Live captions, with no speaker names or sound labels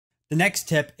The next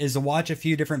tip is to watch a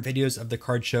few different videos of the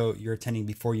card show you're attending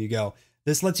before you go.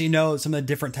 This lets you know some of the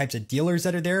different types of dealers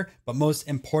that are there, but most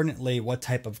importantly, what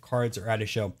type of cards are at a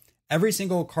show. Every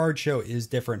single card show is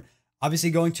different.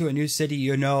 Obviously, going to a new city,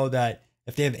 you know that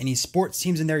if they have any sports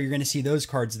teams in there, you're going to see those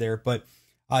cards there. But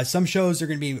some shows are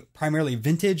going to be primarily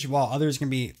vintage, while others are going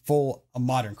to be full of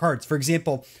modern cards. For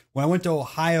example, when I went to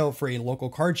Ohio for a local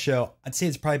card show, I'd say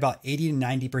it's probably about 80 to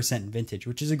 90% vintage,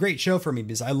 which is a great show for me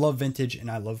because I love vintage and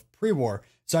I love pre-war.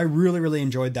 So I really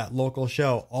enjoyed that local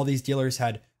show. All these dealers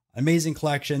had amazing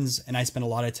collections, and I spent a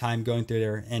lot of time going through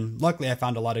there. And luckily, I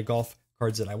found a lot of golf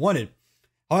cards that I wanted.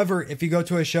 However, if you go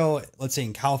to a show, let's say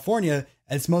in California,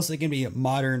 it's mostly going to be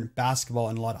modern basketball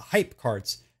and a lot of hype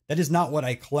cards. That is not what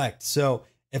I collect. So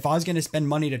if I was going to spend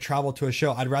money to travel to a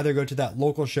show, I'd rather go to that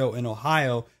local show in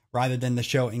Ohio rather than the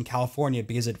show in California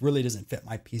because it really doesn't fit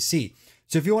my PC.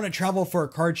 So if you want to travel for a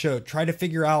card show, try to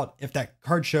figure out if that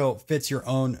card show fits your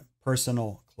own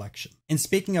personal collection. And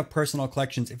speaking of personal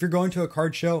collections, if you're going to a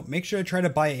card show, make sure to try to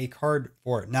buy a card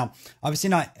for it. Now, obviously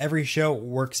not every show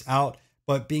works out,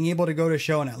 but being able to go to a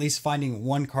show and at least finding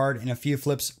one card and a few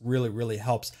flips really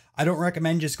helps. I don't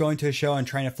recommend just going to a show and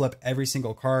trying to flip every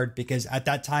single card because at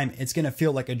that time, it's going to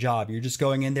feel like a job. You're just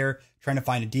going in there, trying to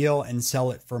find a deal and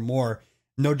sell it for more.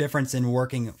 No difference in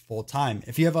working full time.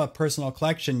 If you have a personal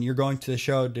collection, you're going to the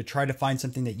show to try to find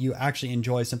something that you actually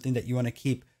enjoy, something that you want to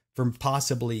keep for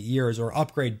possibly years or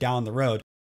upgrade down the road.